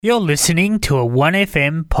You're listening to a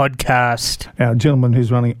 1FM podcast. Our gentleman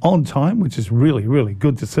who's running on time, which is really, really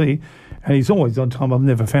good to see. And he's always on time. I've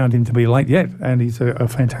never found him to be late yet. And he's a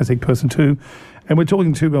fantastic person too. And we're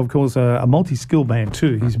talking to, of course, a multi-skilled man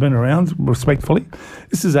too. He's been around respectfully.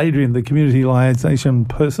 This is Adrian, the community liaison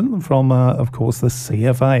person from, of course, the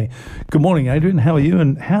CFA. Good morning, Adrian. How are you?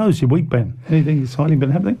 And how's your week been? Anything exciting been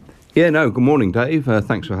happening? Yeah, no, good morning, Dave.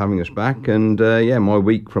 Thanks for having us back. And my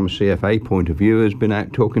week from a CFA point of view has been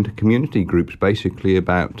out talking to community groups basically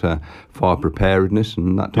about fire preparedness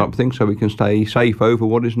and that type of thing, so we can stay safe over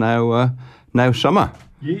what is now summer.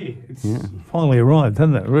 Yeah, it's finally arrived,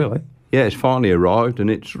 hasn't it, really? Yeah, it's finally arrived, and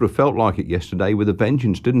it sort of felt like it yesterday with a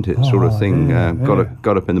vengeance, didn't it? Sort of thing.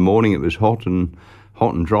 Got up in the morning, it was hot and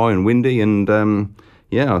dry and windy, and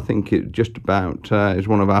I think it just about is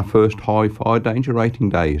one of our first high fire danger rating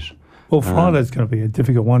days. Well, Friday's going to be a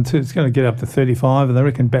difficult one too. It's going to get up to 35, and they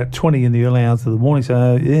reckon about 20 in the early hours of the morning.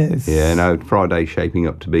 So, Friday's shaping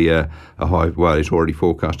up to be a high. Well, it's already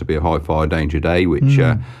forecast to be a high fire danger day, which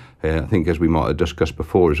I think, as we might have discussed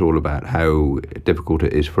before, is all about how difficult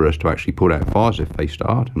it is for us to actually put out fires if they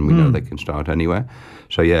start, and we know they can start anywhere.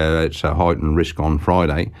 So, it's a heightened risk on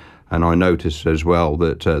Friday. And I noticed as well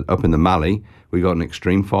that up in the Mallee, we got an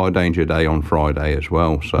extreme fire danger day on Friday as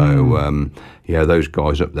well. So, those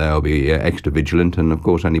guys up there will be extra vigilant. And, of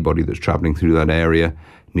course, anybody that's travelling through that area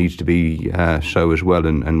needs to be so as well.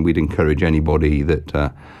 And we'd encourage anybody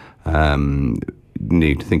that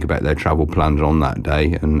need to think about their travel plans on that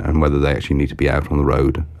day and whether they actually need to be out on the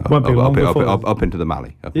road up into the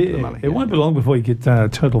Mallee. It won't be long before you get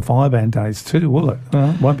total fire ban days too, will it?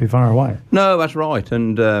 It won't be far away. No, that's right.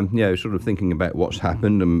 And, sort of thinking about what's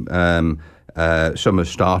happened, summer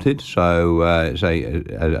started. So,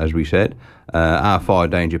 as we said, our fire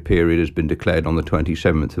danger period has been declared on the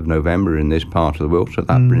 27th of November in this part of the world. So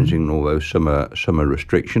that brings in all those summer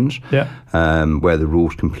restrictions, where the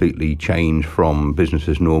rules completely change from business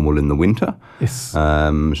as normal in the winter. Yes.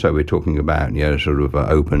 So we're talking about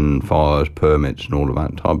open fires, permits, and all of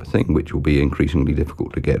that type of thing, which will be increasingly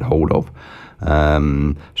difficult to get hold of.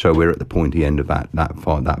 So we're at the pointy end of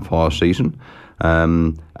that fire season.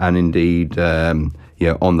 And indeed, on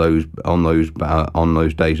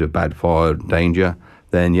those days of bad fire danger,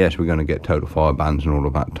 then yes, we're going to get total fire bans and all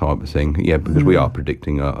of that type of thing. Yeah, because we are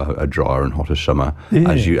predicting a drier and hotter summer,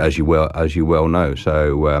 as you well know.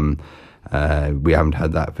 So we haven't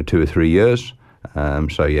had that for 2 or 3 years.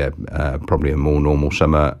 Probably a more normal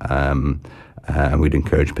summer. And we'd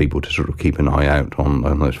encourage people to sort of keep an eye out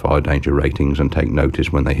on those fire danger ratings and take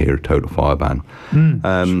notice when they hear a total fire ban.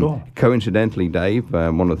 Sure. Coincidentally, Dave,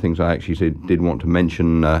 one of the things I actually did want to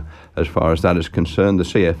mention as far as that is concerned, the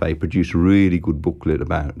CFA produced a really good booklet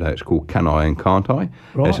about that. It's called Can I and Can't I?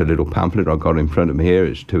 Right. It's a little pamphlet I've got in front of me here.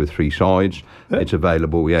 It's 2 or 3 sides. It's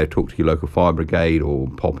available. Talk to your local fire brigade or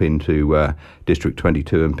pop into District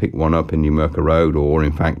 22 and pick one up in Newmarket Road, or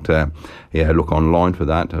in fact, look online for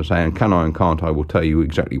that. I was saying, Can I and Can't I will tell you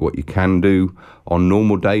exactly what you can do on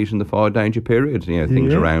normal days in the fire danger periods.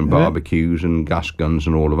 Things around barbecues and gas guns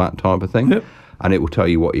and all of that type of thing. Yep. And it will tell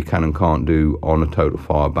you what you can and can't do on a total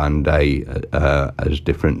fire ban day as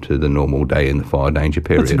different to the normal day in the fire danger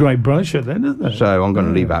period. That's a great brochure then, isn't it? So I'm going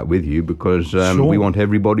to leave that with you because we want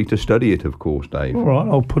everybody to study it, of course, Dave. All right,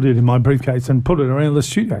 I'll put it in my briefcase and put it around the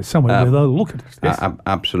studio somewhere where they'll look at it. Yes.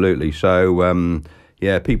 Absolutely. So,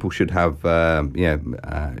 people should have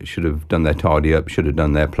should have done their tidy up, should have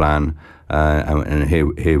done their plan, and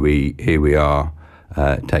here we are.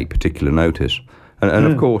 Take particular notice. And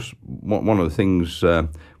of course, one of the things,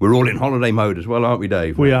 we're all in holiday mode as well, aren't we,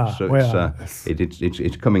 Dave? We are. So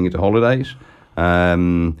it's coming into holidays.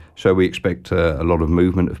 So we expect a lot of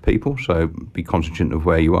movement of people. So be conscious of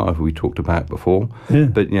where you are, as we talked about before. Yeah.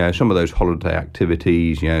 But, some of those holiday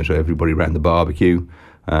activities, so everybody around the barbecue.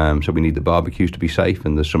 So we need the barbecues to be safe,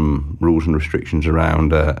 and there's some rules and restrictions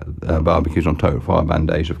around barbecues on total fire ban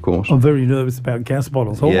days, of course. I'm very nervous about gas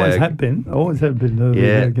bottles. Always have been nervous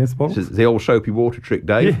about gas bottles. It's the old soapy water trick,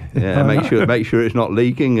 Dave. Make sure it's not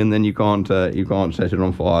leaking, and then you can't set it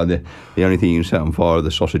on fire. The only thing you can set on fire are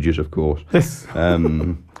the sausages, of course. Yes.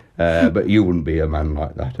 But you wouldn't be a man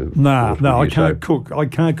like that. I can't cook. I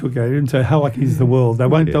can't cook, Adrian. So how lucky is the world? They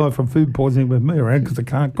won't die from food poisoning with me around because I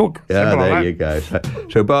can't cook. Yeah, there you go.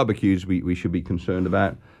 So barbecues we should be concerned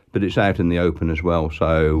about, but it's out in the open as well.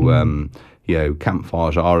 So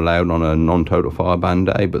campfires are allowed on a non-total fire ban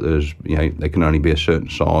day, but there's they can only be a certain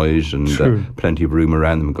size and plenty of room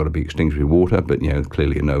around them. Have got to be extinguished with water, but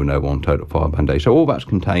clearly a no on total fire ban day. So all that's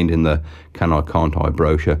contained in the Can I Can't I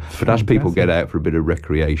brochure. But as people get out for a bit of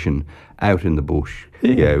recreation out in the bush,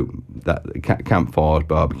 that campfires,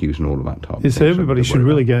 barbecues, and all of that type of thing. So everybody should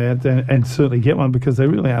really go out there and certainly get one, because they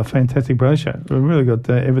really are a fantastic brochure. We've really got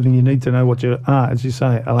everything you need to know what you are, as you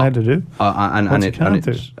say, allowed to do.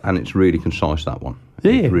 And it's really concise, that one.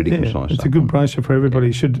 It's really concise. It's a good brochure for everybody.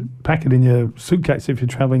 You should pack it in your suitcase if you're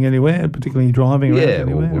travelling anywhere, particularly driving around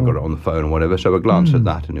anywhere. We've got it on the phone or whatever. So a glance at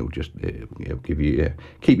that, and it'll just give you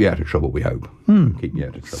keep you out of trouble. We hope keep you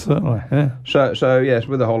out of trouble. Certainly, yeah. So yes,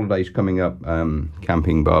 with the holidays coming up,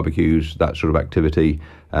 camping, barbecues, that sort of activity,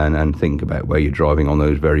 and think about where you're driving on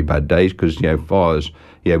those very bad days, because fires.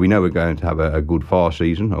 Yeah, we know we're going to have a good fire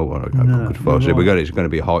season. Good fire season. It's going to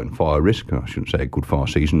be a heightened fire risk. I shouldn't say a good fire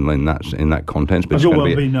season in that context. But there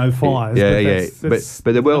won't be no fires.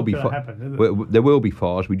 But there will be. There will be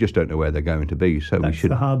fires. We just don't know where they're going to be. So that's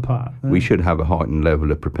the hard part. We should have a heightened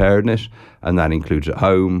level of preparedness, and that includes at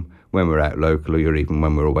home, when we're out locally, or even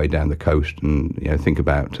when we're away down the coast, and think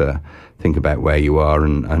about where you are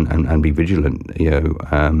and be vigilant.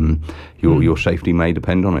 Your safety may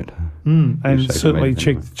depend on it. And certainly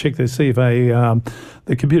check the CFA,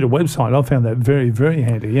 the computer website. I found that very, very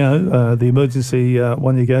handy. The emergency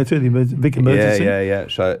one you go to, the Vic Emergency. Yeah.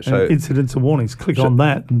 So incidents and warnings. Click on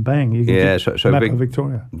that and bang, you can get a map of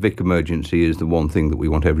Victoria. Vic Emergency is the one thing that we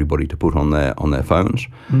want everybody to put on their phones,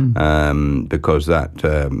 because that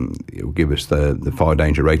will give us the fire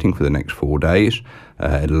danger rating for the next 4 days.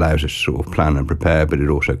 It allows us to sort of plan and prepare, but it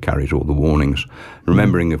also carries all the warnings.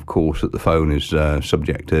 Remembering, of course, that the phone is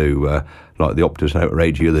subject to, like the Optus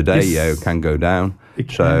outrage the other day, can go down.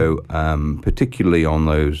 So particularly on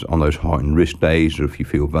those heightened risk days, or if you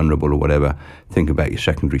feel vulnerable or whatever, think about your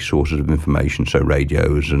secondary sources of information, so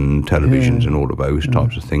radios and televisions and all of those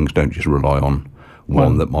types of things. Don't just rely on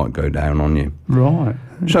one that might go down on you. Right.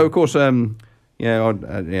 So, of course, talking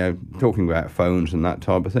about phones and that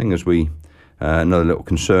type of thing, as we... another little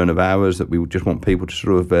concern of ours that we just want people to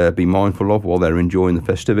sort of be mindful of while they're enjoying the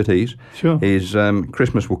festivities is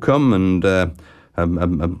Christmas will come, and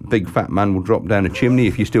a big fat man will drop down a chimney,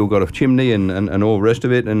 if you still got a chimney, and all the rest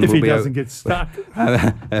of it. And if he doesn't get stuck.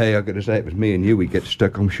 Hey, I've got to say, it was me and you, we'd get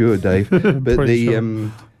stuck, I'm sure, Dave. But we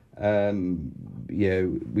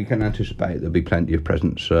can anticipate there'll be plenty of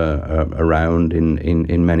presents around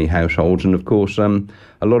in many households, and of course a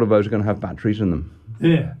lot of those are going to have batteries in them.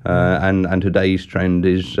 Yeah. And today's trend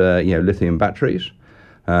is lithium batteries,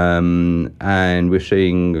 and we're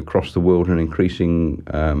seeing across the world an increasing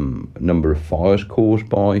number of fires caused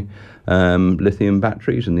by lithium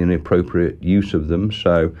batteries and the inappropriate use of them.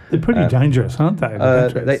 So they're pretty dangerous, aren't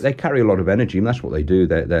they? They carry a lot of energy, and that's what they do.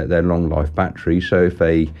 They're long life batteries. So if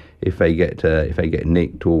they get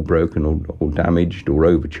nicked or broken or damaged or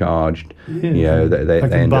overcharged, they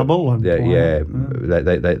can bubble. They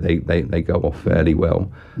go off fairly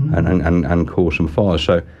well and cause some fires.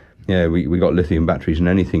 So. Yeah, we got lithium batteries in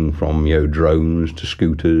anything from drones to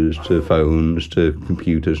scooters to phones to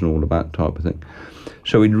computers and all of that type of thing.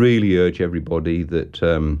 So we'd really urge everybody that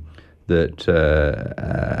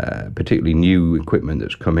particularly new equipment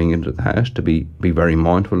that's coming into the house to be very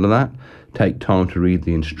mindful of that. Take time to read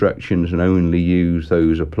the instructions and only use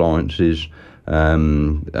those appliances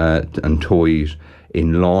and toys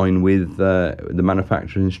in line with the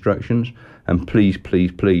manufacturer's instructions. And please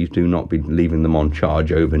do not be leaving them on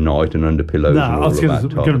charge overnight and under pillows. No, I was going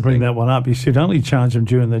to bring that one up. You should only charge them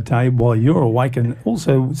during the day while you're awake, and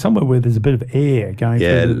also somewhere where there's a bit of air going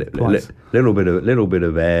through the place. Little bit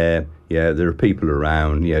of air. Yeah, there are people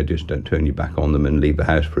around. Yeah, just don't turn your back on them and leave the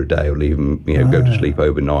house for a day, or leave them. Go to sleep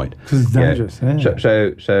overnight. Because it's dangerous. Yeah.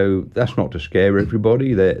 So that's not to scare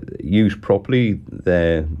everybody. They're used properly.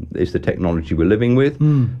 There is the technology we're living with.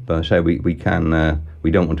 But I say we can. We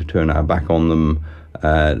don't want to turn our back on them,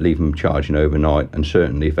 leave them charging overnight, and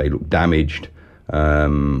certainly if they look damaged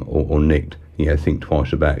or nicked, think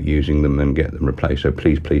twice about using them and get them replaced. So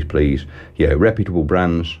please, reputable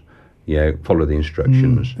brands. Follow the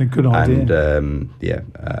instructions. A good idea. And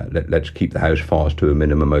let's keep the house fires to a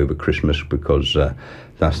minimum over Christmas, because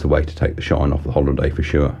that's the way to take the shine off the holiday for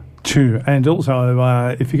sure. True. And also,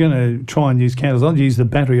 if you're going to try and use candles, I'd use the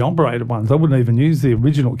battery-operated ones. I wouldn't even use the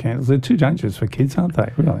original candles. They're too dangerous for kids, aren't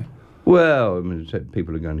they? Really? Well, I mean,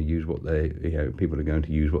 people are going to use what they're going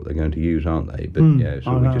to use, aren't they? But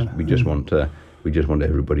we just want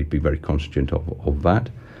everybody to be very conscious of that.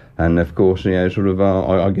 And of course, I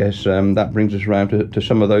guess that brings us around to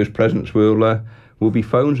some of those presents. Will be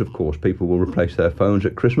phones, of course. People will replace their phones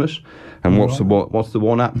at Christmas. And what's the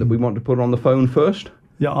one app that we want to put on the phone first?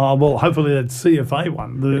 Yeah, well, hopefully that CFA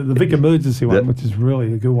one, the Vic Emergency one, which is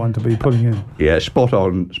really a good one to be putting in. Yeah, spot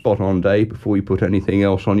on, Dave. Before you put anything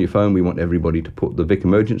else on your phone, we want everybody to put the Vic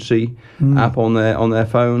Emergency app on their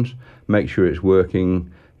phones. make sure it's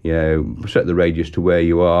working. Set the radius to where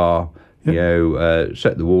you are. Yep.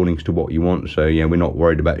 Set the warnings to what you want. So we're not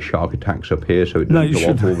worried about shark attacks up here, so it doesn't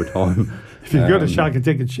go off all the time. If you've got a shark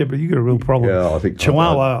attack in Shepherd, you've got a real problem. Yeah, I think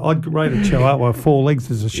Chihuahua. I'd rate a Chihuahua 4 legs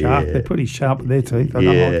as a shark. Yeah. They're pretty sharp with their teeth. I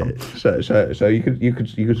don't like them. So you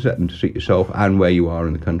could set them to suit yourself and where you are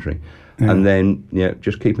in the country, and then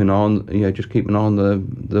just keep an eye on the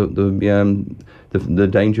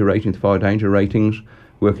danger rating, the fire danger ratings.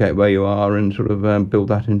 Work out where you are and sort of build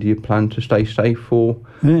that into your plan to stay safe for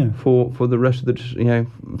the rest of the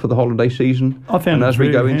for the holiday season. I found and it as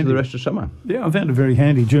we go handy. into the rest of summer. Yeah, I found it very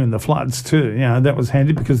handy during the floods too. That was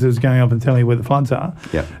handy because it was going up and telling you where the floods are.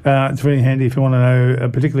 Yeah, it's very handy if you want to know,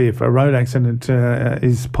 particularly if a road accident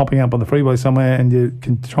is popping up on the freeway somewhere and you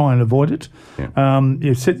can try and avoid it. Yeah.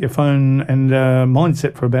 You set your phone and mine's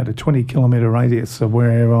set for about a 20-kilometre radius of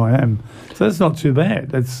wherever I am. So that's not too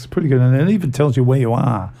bad. That's pretty good, and it even tells you where you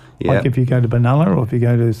are. Yeah. Like if you go to Benalla or if you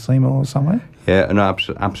go to Seymour or somewhere. Yeah, and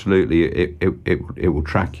absolutely, it will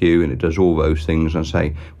track you, and it does all those things. And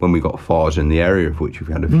say when we got fires in the area, of which we've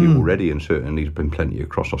had a few already, and certainly there's been plenty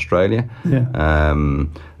across Australia. Yeah.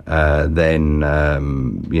 Then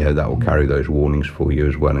that will carry those warnings for you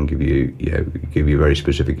as well, and give you very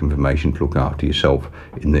specific information to look after yourself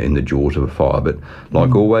in the jaws of a fire. But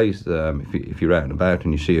like always, if you're out and about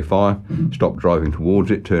and you see a fire, stop driving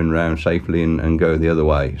towards it, turn around safely, and go the other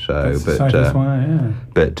way. So, that's the safest way, yeah.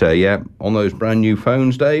 But on those brand new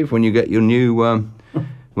phones, Dave, when you get your new.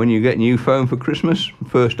 When you get a new phone for Christmas,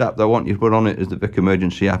 first app they want you to put on it is the Vic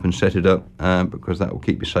Emergency app and set it up because that will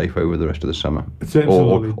keep you safe over the rest of the summer. It's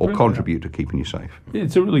absolutely or contribute to keeping you safe. Yeah,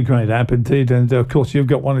 it's a really great app indeed, and of course you've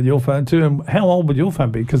got one on your phone too. And how old would your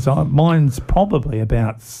phone be? Because mine's probably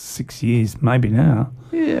about 6 years, maybe now.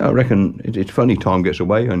 Yeah, I reckon it's funny. Time gets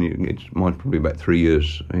away, and mine's probably about 3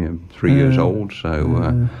 years, 3 years old.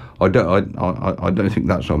 So I don't think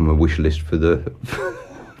that's on my wish list for the.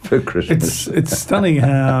 For Christmas. It's stunning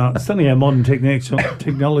how modern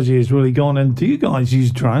technology has really gone. And do you guys use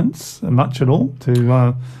drones much at all?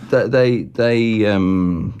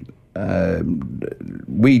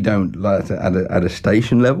 We don't at a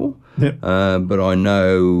station level. Yep. But I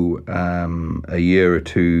know a year or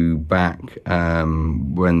two back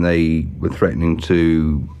when they were threatening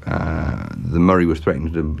to, the Murray was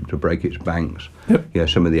threatening to break its banks. Yep. Yeah,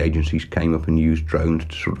 some of the agencies came up and used drones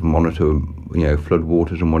to sort of monitor, flood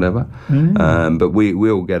waters and whatever. But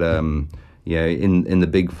we'll get in the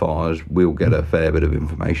big fires, we'll get a fair bit of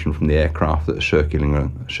information from the aircraft that are circling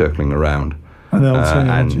around. And they'll tell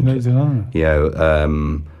you what you need to know.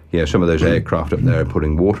 Some of those aircraft up there are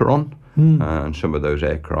putting water on, and some of those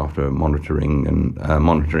aircraft are monitoring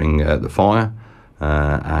the fire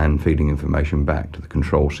and feeding information back to the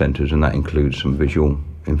control centres, and that includes some visual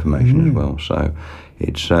information as well. So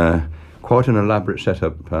it's quite an elaborate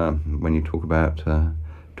setup when you talk about that.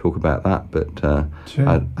 But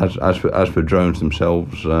as for drones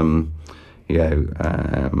themselves.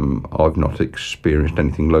 I've not experienced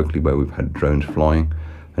anything locally where we've had drones flying,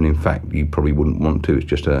 and in fact, you probably wouldn't want to. It's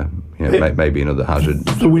just maybe another hazard.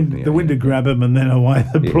 The wind to grab them and then away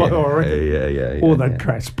they blow. Or they'd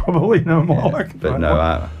crash probably. But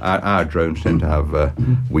no, our drones tend to have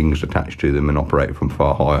wings attached to them and operate from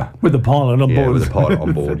far higher. With the pilot on board. With the pilot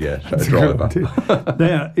on board, yes. So a driver.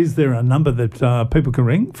 Now, is there a number that people can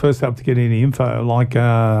ring first up to get any info, like,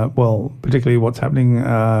 particularly what's happening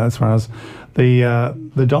as far as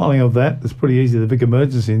the dialing of that? It's pretty easy. The Vic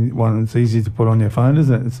Emergency one, it's easy to put on your phone,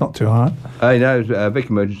 isn't it? It's not too hard. No, Vic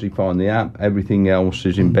Emergency Fire on the app. Everything else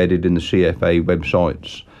is embedded in the CFA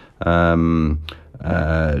websites.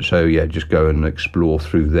 Just go and explore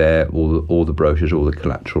through there. All the brochures, all the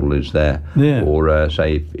collateral is there. Yeah. Or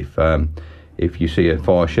say if you see a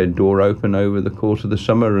fire shed door open over the course of the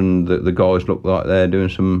summer and the guys and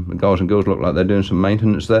girls look like they're doing some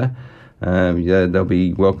maintenance there. They'll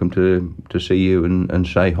be welcome to see you and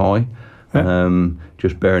say hi.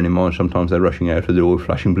 Just bearing in mind, sometimes they're rushing out of the door,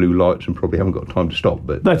 flashing blue lights, and probably haven't got time to stop.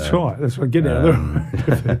 But that's right. Get out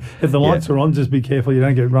there. If the lights are on, just be careful you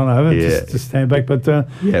don't get run over. Just stand back. But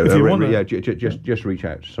if you want to, just reach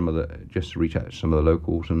out to some of the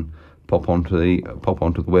locals and pop onto the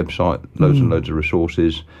website. Loads and loads of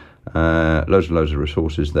resources. Loads of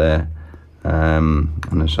resources there. And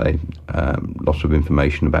I say lots of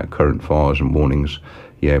information about current fires and warnings,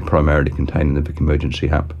 primarily contained in the Vic Emergency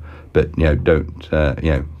app. But don't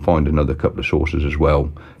find another couple of sources as well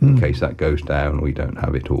in case that goes down or you don't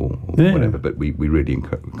have it or whatever. But we really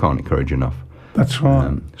can't encourage enough. That's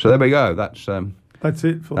right. So there we go. That's That's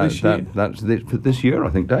it for this year. That's it for this year, I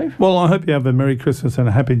think, Dave. Well, I hope you have a Merry Christmas and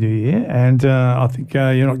a Happy New Year. And I think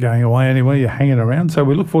you're not going away anywhere. You're hanging around. So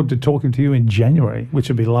we look forward to talking to you in January, which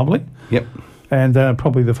would be lovely. Yep. And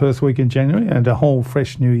probably the first week in January, and a whole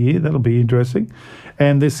fresh new year. That'll be interesting.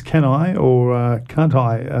 And this Can I or Can't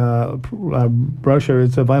I brochure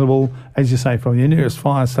is available, as you say, from your nearest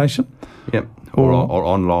fire station. Yep. Or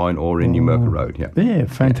online or in New Merker Road. Yeah. Yeah,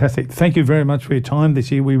 fantastic. Yeah. Thank you very much for your time this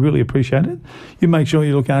year. We really appreciate it. You make sure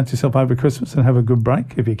you look after yourself over Christmas and have a good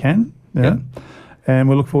break if you can. Yeah. And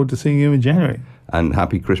we look forward to seeing you in January. And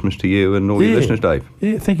happy Christmas to you and all your listeners, Dave.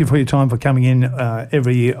 Yeah, thank you for your time, for coming in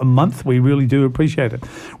every month. We really do appreciate it.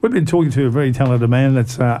 We've been talking to a very talented man.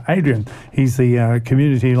 That's Adrian. He's the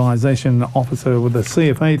Community Liaison Officer with the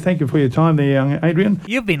CFA. Thank you for your time there, young Adrian.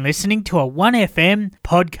 You've been listening to a 1FM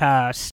podcast.